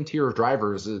that same tier of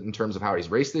drivers in terms of how he's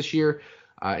raced this year.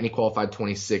 And he qualified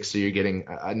 26, so you're getting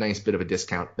a nice bit of a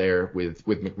discount there with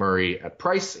McMurray at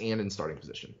price and in starting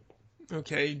position.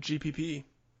 Okay, GPP.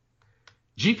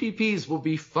 GPPs will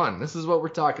be fun. This is what we're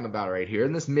talking about right here.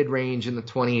 In this mid-range in the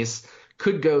 20s,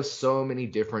 could go so many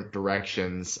different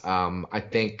directions. I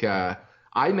think I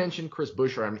mentioned Chris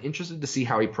Buescher. I'm interested to see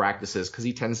how he practices because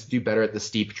he tends to do better at the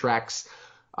steep tracks.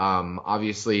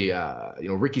 Obviously,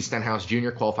 Ricky Stenhouse Jr.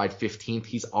 qualified 15th.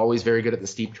 He's always very good at the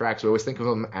steep tracks. We always think of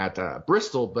him at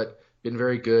Bristol, but been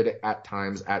very good at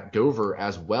times at Dover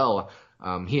as well.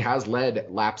 He has led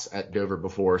laps at Dover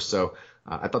before, so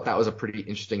I thought that was a pretty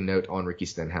interesting note on Ricky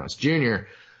Stenhouse Jr.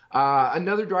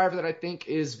 Another driver that I think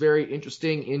is very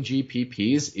interesting in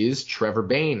GPPs is Trevor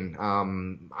Bayne.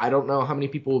 I don't know how many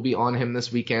people will be on him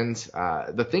this weekend.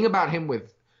 The thing about him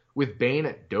with Bayne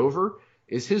at Dover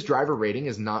is his driver rating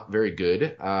is not very good.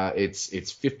 It's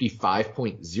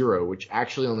 55.0, which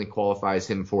actually only qualifies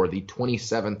him for the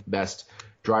 27th best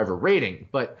driver rating.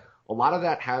 But a lot of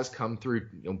that has come through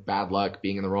bad luck,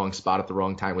 being in the wrong spot at the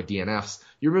wrong time with DNFs.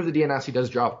 You remove the DNFs, he does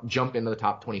jump into the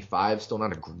top 25. Still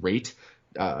not a great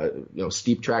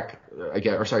steep track,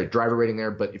 driver rating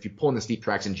there. But if you pull in the steep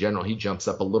tracks in general, he jumps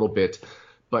up a little bit.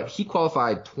 But he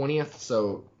qualified 20th,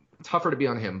 so tougher to be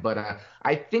on him. But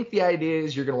I think the idea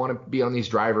is you're going to want to be on these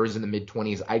drivers in the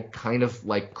mid-20s. I kind of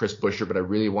like Chris Buescher, but I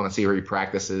really want to see where he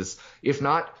practices. If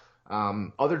not,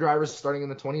 other drivers starting in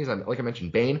the 20s, like I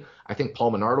mentioned, Bayne. I think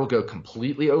Paul Menard will go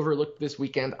completely overlooked this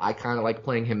weekend. I kind of like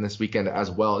playing him this weekend as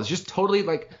well. It's just totally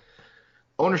like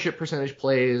ownership percentage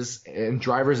plays and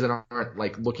drivers that aren't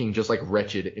like looking just like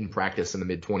wretched in practice in the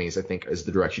mid-20s, I think is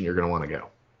the direction you're going to want to go.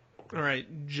 All right,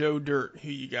 Joe Dirt, who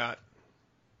you got?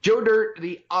 Joe Dirt,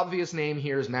 the obvious name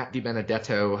here is Matt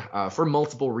DiBenedetto for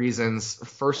multiple reasons.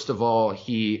 First of all,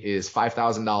 he is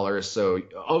 $5,000. So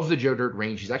of the Joe Dirt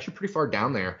range, he's actually pretty far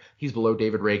down there. He's below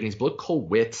David Reagan. He's below Cole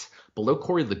Witt, below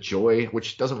Corey LaJoie,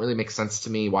 which doesn't really make sense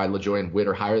to me why LaJoie and Witt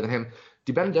are higher than him.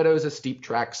 DiBenedetto is a steep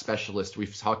track specialist.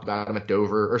 We've talked about him at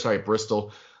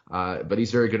Bristol. But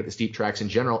he's very good at the steep tracks in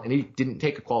general, and he didn't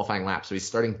take a qualifying lap, so he's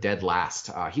starting dead last.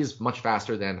 He's much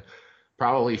faster than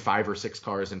probably 5 or 6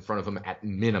 cars in front of him at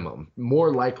minimum.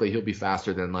 More likely he'll be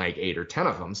faster than like 8 or 10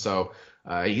 of them. So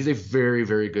he's a very,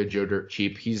 very good Joe Dirt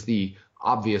cheap. He's the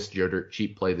obvious Joe Dirt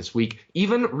cheap play this week.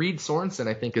 Even Reed Sorensen,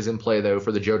 I think, is in play, though,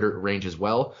 for the Joe Dirt range as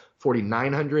well.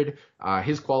 4,900.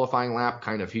 His qualifying lap,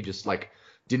 he just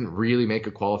didn't really make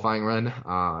a qualifying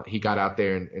run. He got out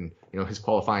there and his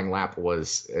qualifying lap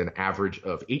was an average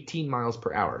of 18 miles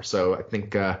per hour. So I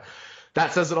think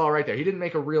that says it all right there. He didn't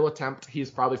make a real attempt. He's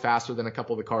probably faster than a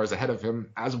couple of the cars ahead of him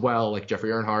as well, like Jeffrey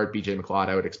Earnhardt, BJ McLeod,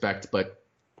 I would expect. But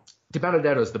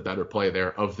DiBenedetto is the better play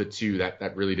there of the two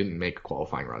that really didn't make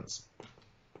qualifying runs.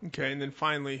 Okay, and then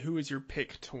finally, who is your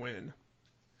pick to win?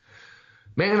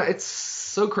 Man, it's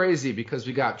so crazy because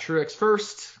we got Truex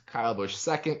first, Kyle Busch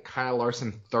second, Kyle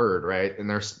Larson third, right? And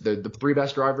there's the 3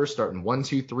 best drivers starting 1,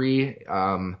 2, 3.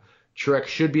 Truex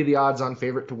should be the odds-on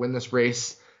favorite to win this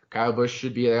race. Kyle Busch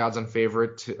should be the odds-on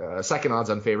favorite, second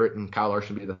odds-on favorite, and Kyle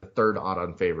Larson should be the third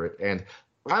odds-on favorite. And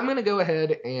I'm going to go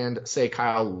ahead and say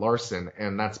Kyle Larson,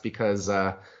 and that's because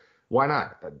why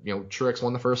not? Truex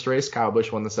won the first race, Kyle Busch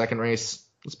won the second race.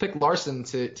 Let's pick Larson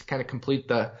to kind of complete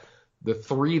the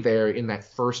 3 there in that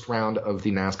first round of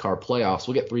the NASCAR playoffs.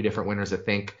 We'll get 3 different winners, I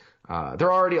think. All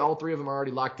 3 of them are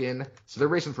already locked in, so they're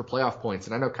racing for playoff points.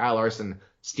 And I know Kyle Larson,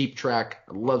 steep track,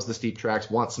 loves the steep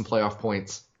tracks, wants some playoff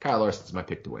points. Kyle Larson's my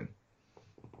pick to win.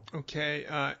 Okay.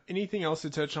 Anything else to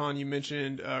touch on? You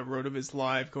mentioned RotoViz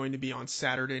Live going to be on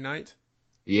Saturday night.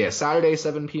 Yeah, Saturday,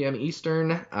 7 p.m.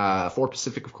 Eastern, 4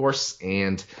 Pacific, of course,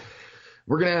 and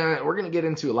we're gonna get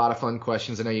into a lot of fun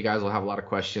questions. I know you guys will have a lot of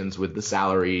questions with the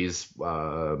salaries,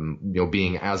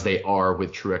 being as they are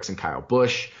with Truex and Kyle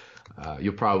Busch.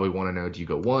 You'll probably want to know: do you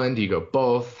go one? Do you go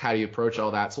both? How do you approach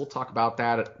all that? So we'll talk about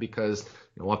that because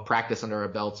we'll have practice under our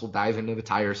belts. We'll dive into the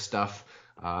tire stuff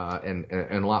and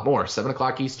a lot more. 7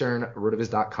 o'clock Eastern,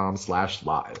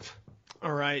 rotoviz.com/live.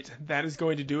 All right, that is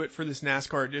going to do it for this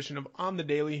NASCAR edition of On the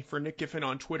Daily. For Nick Giffen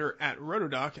on Twitter at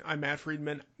Rotodoc, I'm Matt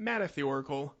Friedman, Matt at the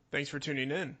Oracle. Thanks for tuning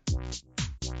in.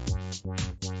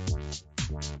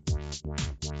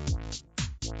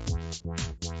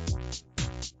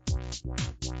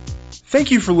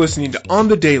 Thank you for listening to On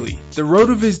the Daily, the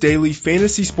RotoViz Daily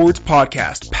Fantasy Sports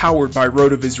Podcast powered by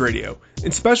RotoViz Radio.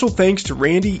 And special thanks to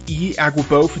Randy E.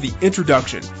 Aguibo for the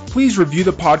introduction. Please review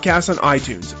the podcast on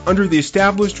iTunes under the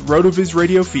established RotoViz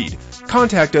Radio feed.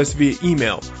 Contact us via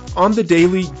email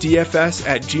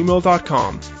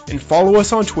onthedailydfs@gmail.com and follow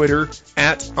us on Twitter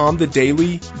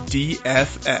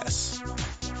 @onthedailydfs.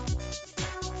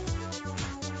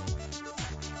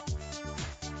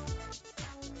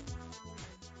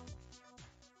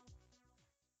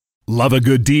 Love a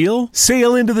good deal?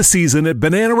 Sail into the season at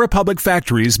Banana Republic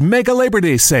Factory's Mega Labor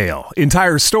Day Sale.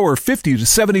 Entire store 50 to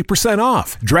 70%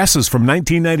 off. Dresses from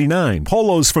 $19.99.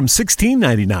 Polos from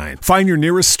 $16.99. Find your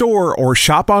nearest store or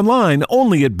shop online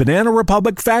only at Banana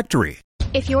Republic Factory.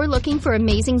 If you're looking for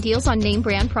amazing deals on name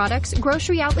brand products,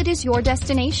 Grocery Outlet is your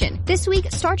destination. This week,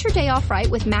 start your day off right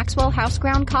with Maxwell House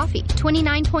Ground Coffee.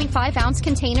 29.5-ounce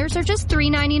containers are just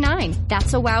 $3.99.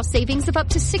 That's a wow savings of up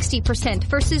to 60%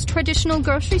 versus traditional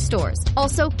grocery stores.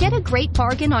 Also, get a great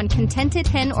bargain on Contented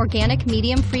Hen Organic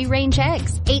Medium Free-Range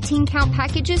Eggs. 18-count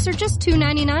packages are just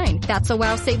 $2.99. That's a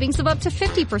wow savings of up to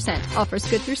 50%. Offers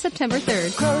good through September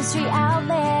 3rd. Grocery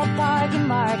Outlet Bargain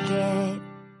Market.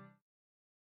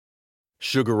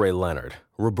 Sugar Ray Leonard,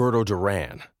 Roberto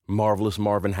Duran, Marvelous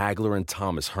Marvin Hagler, and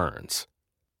Thomas Hearns.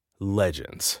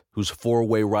 Legends, whose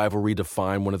four-way rivalry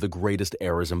defined one of the greatest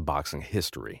eras in boxing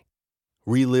history.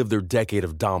 Relive their decade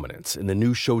of dominance in the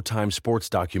new Showtime sports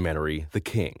documentary, The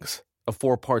Kings, a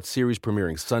 4-part series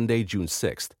premiering Sunday, June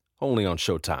 6th, only on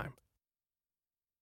Showtime.